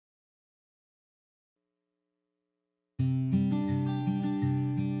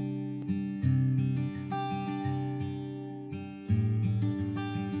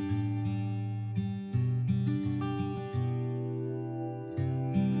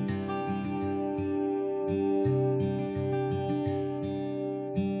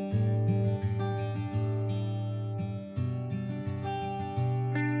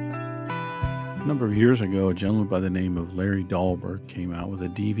number of years ago, a gentleman by the name of Larry Dahlberg came out with a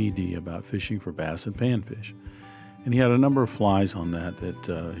DVD about fishing for bass and panfish. And he had a number of flies on that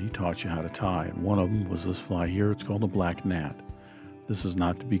he taught you how to tie. And one of them was this fly here. It's called a Black Gnat. This is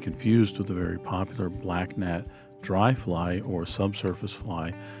not to be confused with the very popular Black Gnat dry fly or subsurface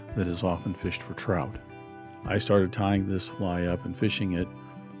fly that is often fished for trout. I started tying this fly up and fishing it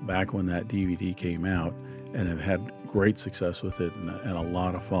back when that DVD came out, and have had great success with it and a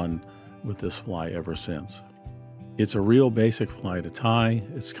lot of fun with this fly ever since. It's a real basic fly to tie.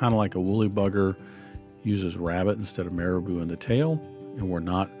 It's kind of like a woolly bugger, uses rabbit instead of marabou in the tail, and we're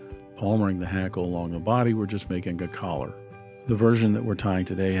not palmering the hackle along the body, we're just making a collar. The version that we're tying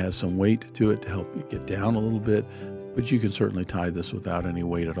today has some weight to it to help you get down a little bit, but you can certainly tie this without any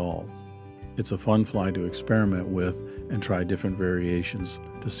weight at all. It's a fun fly to experiment with and try different variations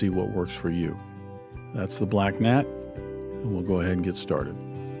to see what works for you. That's the Black Gnat, and we'll go ahead and get started.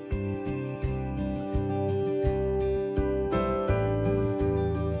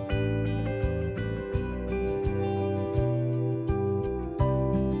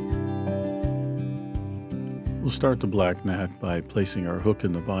 We'll start the Black Gnat by placing our hook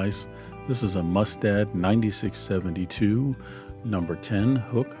in the vise. This is a Mustad 9672 number 10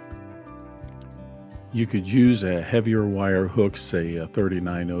 hook. You could use a heavier wire hook, say a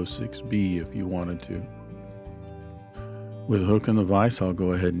 3906B if you wanted to. With a hook in the vise, I'll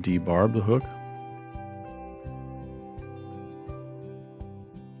go ahead and debarb the hook.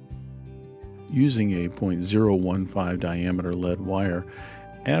 Using a .015 diameter lead wire,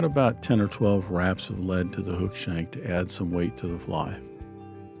 add about 10 or 12 wraps of lead to the hook shank to add some weight to the fly.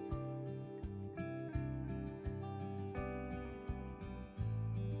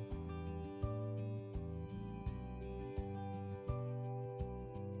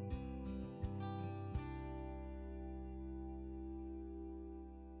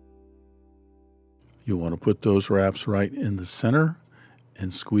 You want to put those wraps right in the center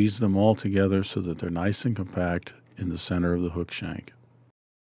and squeeze them all together so that they're nice and compact in the center of the hook shank.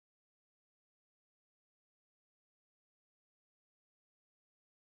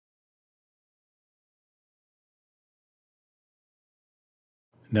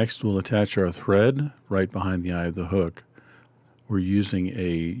 Next, we'll attach our thread right behind the eye of the hook. We're using a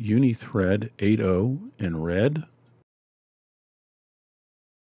Uni-Thread 8.0 in red.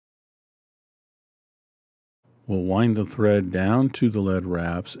 We'll wind the thread down to the lead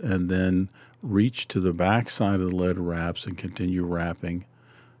wraps and then reach to the back side of the lead wraps and continue wrapping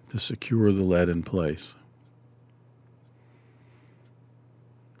to secure the lead in place.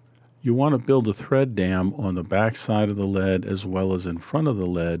 You want to build a thread dam on the back side of the lead as well as in front of the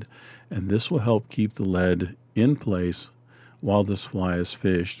lead, and this will help keep the lead in place while this fly is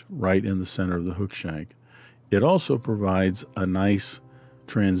fished right in the center of the hook shank. It also provides a nice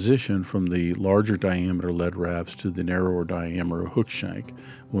transition from the larger diameter lead wraps to the narrower diameter hook shank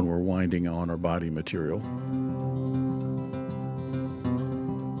when we're winding on our body material.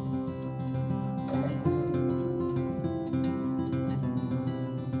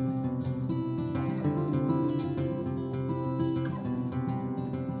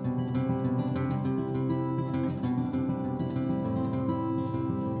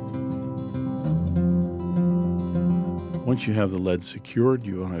 Once you have the lead secured,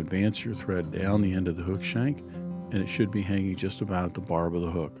 you want to advance your thread down the end of the hook shank, and it should be hanging just about at the barb of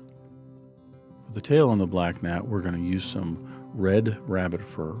the hook. For the tail on the Black Gnat, we're going to use some red rabbit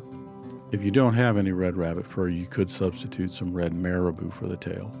fur. If you don't have any red rabbit fur, you could substitute some red marabou for the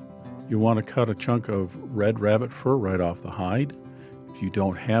tail. You want to cut a chunk of red rabbit fur right off the hide. If you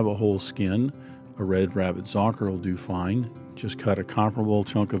don't have a whole skin, a red rabbit zonker will do fine. Just cut a comparable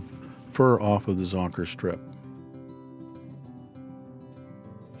chunk of fur off of the zonker strip.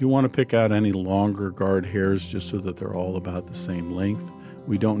 You want to pick out any longer guard hairs just so that they're all about the same length.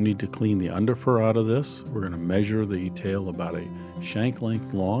 We don't need to clean the underfur out of this. We're going to measure the tail about a shank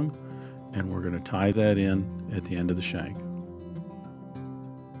length long, and we're going to tie that in at the end of the shank.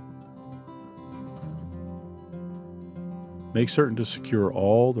 Make certain to secure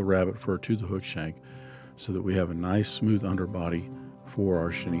all the rabbit fur to the hook shank so that we have a nice smooth underbody for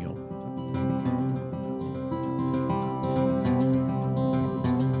our chenille.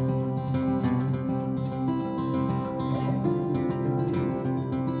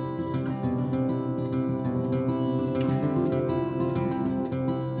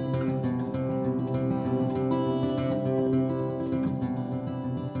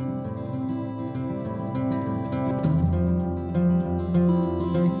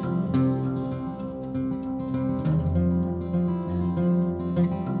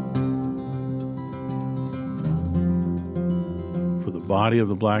 Body of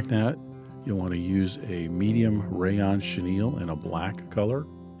the Black Gnat, You'll want to use a medium rayon chenille in a black color.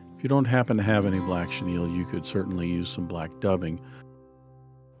 If you don't happen to have any black chenille, you could certainly use some black dubbing.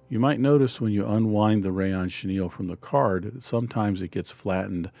 You might notice when you unwind the rayon chenille from the card that sometimes it gets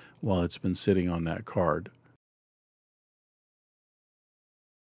flattened while it's been sitting on that card.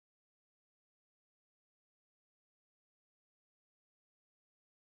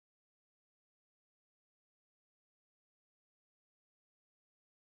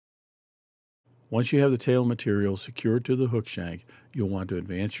 Once you have the tail material secured to the hook shank, you'll want to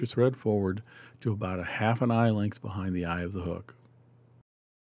advance your thread forward to about a half an eye length behind the eye of the hook.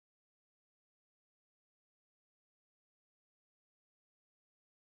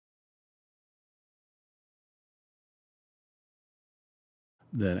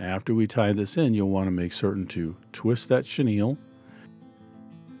 Then after we tie this in, you'll want to make certain to twist that chenille.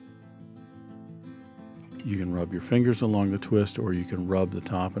 You can rub your fingers along the twist, or you can rub the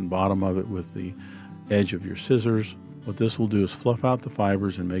top and bottom of it with the edge of your scissors. What this will do is fluff out the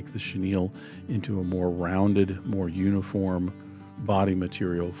fibers and make the chenille into a more rounded, more uniform body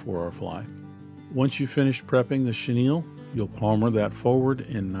material for our fly. Once you've finished prepping the chenille, you'll palmer that forward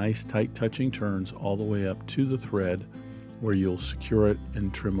in nice tight touching turns all the way up to the thread, where you'll secure it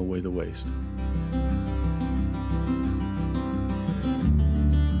and trim away the waste.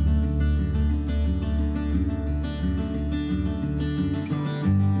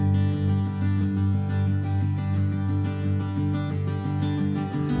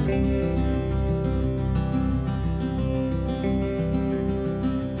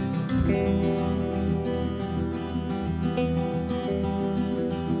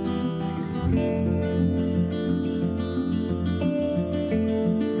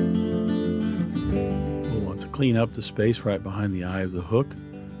 Clean up the space right behind the eye of the hook.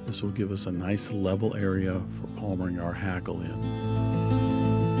 This will give us a nice level area for palmering our hackle in.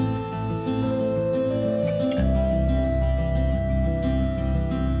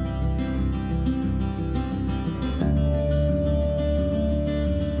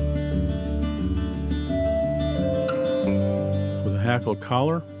 For the hackle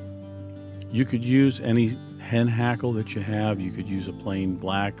collar, you could use any hen hackle that you have. You could use a plain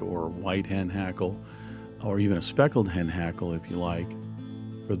black or white hen hackle, or even a speckled hen hackle if you like.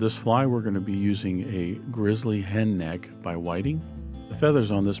 For this fly, we're going to be using a Grizzly hen neck by Whiting. The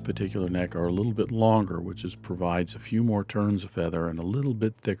feathers on this particular neck are a little bit longer, which provides a few more turns of feather and a little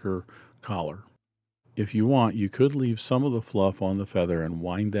bit thicker collar. If you want, you could leave some of the fluff on the feather and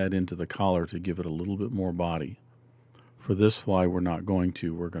wind that into the collar to give it a little bit more body. For this fly, we're not going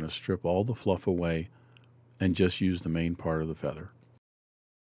to. We're going to strip all the fluff away and just use the main part of the feather.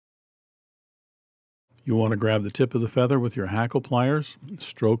 You want to grab the tip of the feather with your hackle pliers,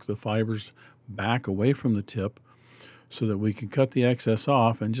 stroke the fibers back away from the tip so that we can cut the excess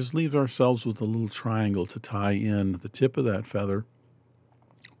off and just leave ourselves with a little triangle to tie in the tip of that feather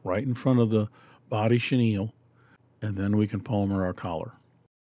right in front of the body chenille, and then we can palmer our collar.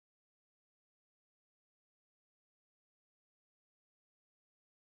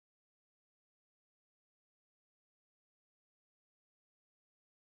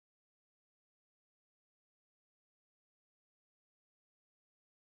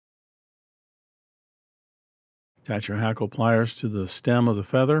 Attach your hackle pliers to the stem of the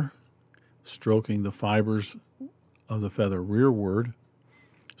feather, stroking the fibers of the feather rearward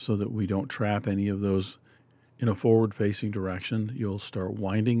so that we don't trap any of those in a forward-facing direction. You'll start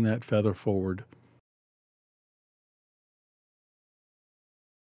winding that feather forward.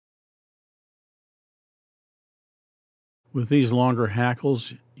 With these longer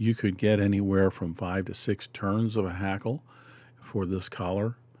hackles, you could get anywhere from 5 to 6 turns of a hackle for this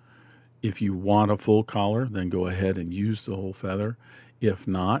collar. If you want a full collar, then go ahead and use the whole feather. If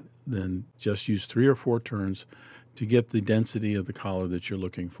not, then just use 3 or 4 turns to get the density of the collar that you're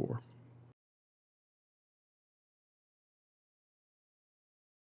looking for.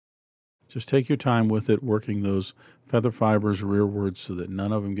 Just take your time with it, working those feather fibers rearward so that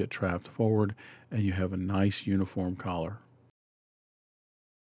none of them get trapped forward and you have a nice uniform collar.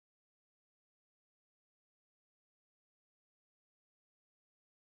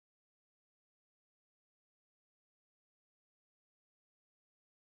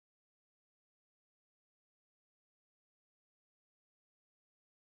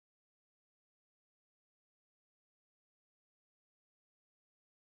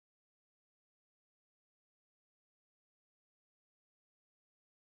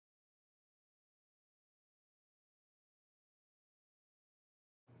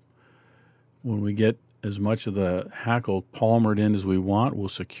 When we get as much of the hackle palmered in as we want, we'll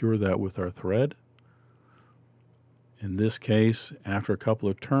secure that with our thread. In this case, after a couple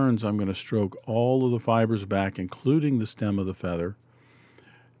of turns, I'm going to stroke all of the fibers back, including the stem of the feather.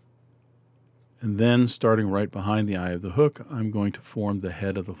 And then, starting right behind the eye of the hook, I'm going to form the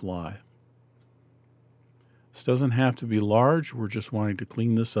head of the fly. This doesn't have to be large. We're just wanting to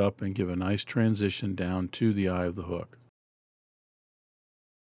clean this up and give a nice transition down to the eye of the hook.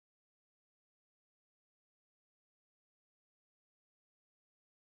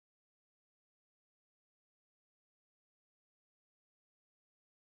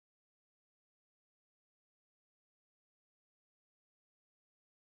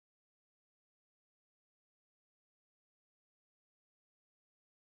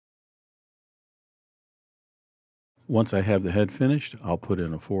 Once I have the head finished, I'll put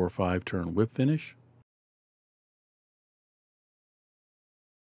in a 4 or 5 turn whip finish.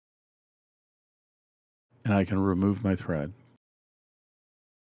 And I can remove my thread.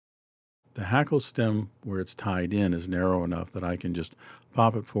 The hackle stem where it's tied in is narrow enough that I can just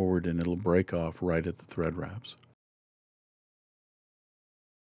pop it forward and it'll break off right at the thread wraps.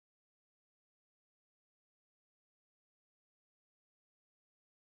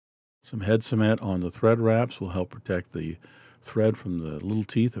 Some head cement on the thread wraps will help protect the thread from the little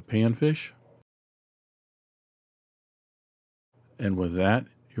teeth of panfish. And with that,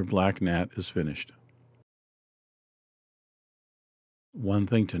 your black gnat is finished. One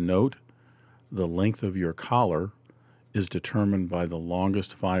thing to note, the length of your collar is determined by the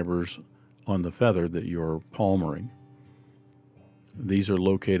longest fibers on the feather that you're palmering. These are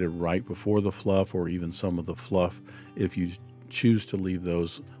located right before the fluff, or even some of the fluff if you choose to leave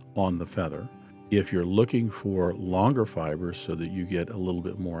those on the feather. If you're looking for longer fibers so that you get a little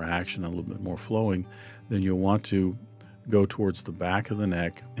bit more action, a little bit more flowing, then you'll want to go towards the back of the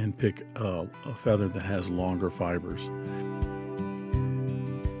neck and pick a feather that has longer fibers.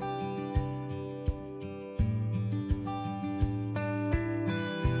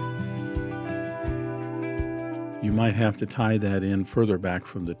 You might have to tie that in further back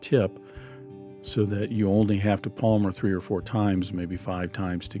from the tip so that you only have to palmer 3 or 4 times, maybe 5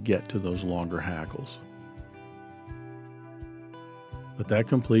 times, to get to those longer hackles. But that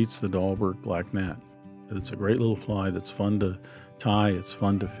completes the Dahlberg Black Gnat. It's a great little fly that's fun to tie, it's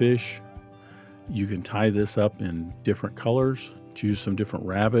fun to fish. You can tie this up in different colors, choose some different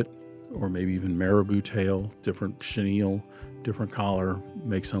rabbit, or maybe even marabou tail, different chenille, different collar,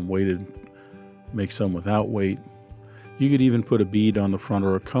 make some weighted, make some without weight. You could even put a bead on the front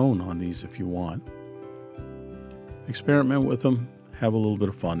or a cone on these if you want. Experiment with them, have a little bit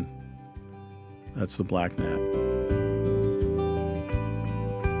of fun. That's the Black Gnat.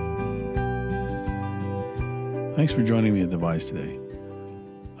 Thanks for joining me at the Vise today.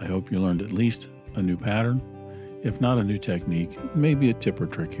 I hope you learned at least a new pattern, if not a new technique, maybe a tip or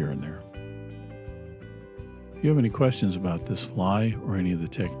trick here and there. If you have any questions about this fly or any of the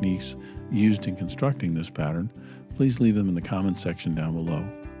techniques used in constructing this pattern, please leave them in the comments section down below.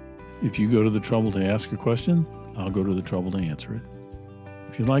 If you go to the trouble to ask a question, I'll go to the trouble to answer it.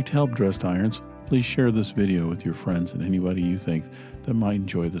 If you'd like to help dressed irons, please share this video with your friends and anybody you think that might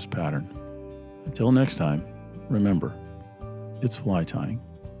enjoy this pattern. Until next time, remember, it's fly tying.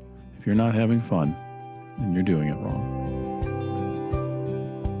 If you're not having fun, then you're doing it wrong.